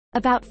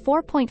About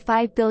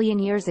 4.5 billion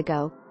years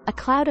ago, a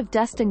cloud of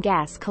dust and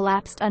gas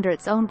collapsed under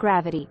its own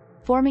gravity,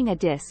 forming a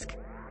disk.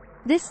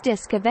 This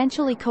disk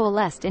eventually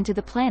coalesced into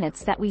the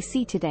planets that we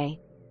see today.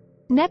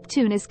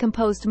 Neptune is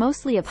composed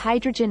mostly of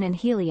hydrogen and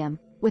helium,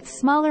 with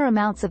smaller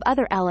amounts of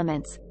other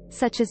elements,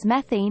 such as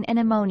methane and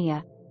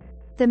ammonia.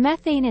 The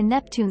methane in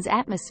Neptune's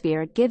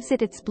atmosphere gives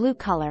it its blue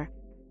color.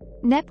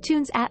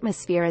 Neptune's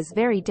atmosphere is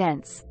very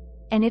dense,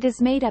 and it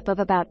is made up of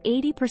about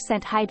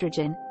 80%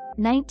 hydrogen,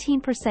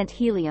 19%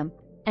 helium,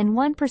 and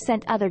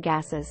 1% other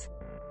gases.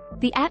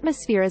 The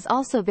atmosphere is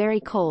also very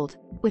cold,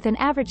 with an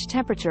average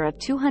temperature of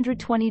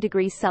 220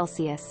 degrees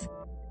Celsius.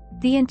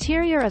 The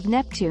interior of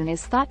Neptune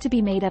is thought to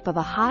be made up of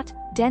a hot,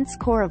 dense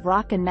core of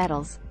rock and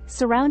metals,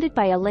 surrounded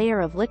by a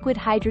layer of liquid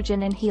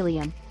hydrogen and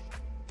helium.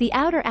 The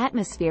outer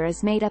atmosphere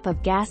is made up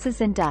of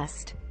gases and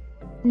dust.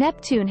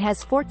 Neptune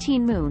has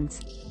 14 moons,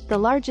 the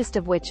largest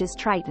of which is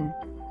Triton.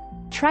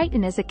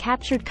 Triton is a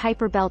captured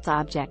Kuiper belt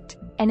object,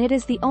 and it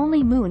is the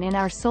only moon in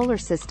our solar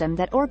system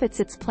that orbits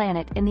its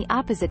planet in the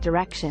opposite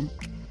direction.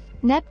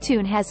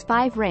 Neptune has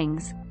 5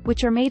 rings,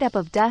 which are made up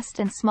of dust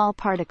and small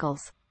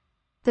particles.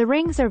 The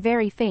rings are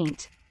very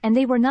faint, and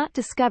they were not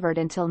discovered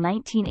until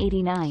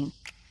 1989.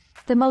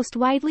 The most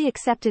widely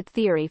accepted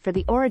theory for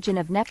the origin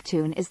of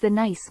Neptune is the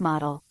NICE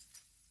model.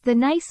 The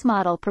NICE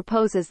model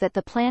proposes that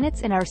the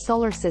planets in our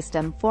solar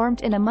system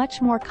formed in a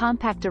much more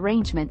compact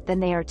arrangement than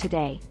they are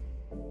today.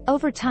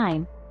 Over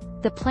time,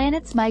 the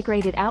planets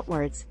migrated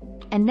outwards,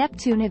 and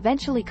Neptune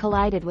eventually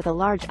collided with a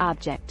large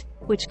object,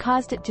 which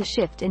caused it to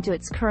shift into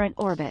its current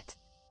orbit.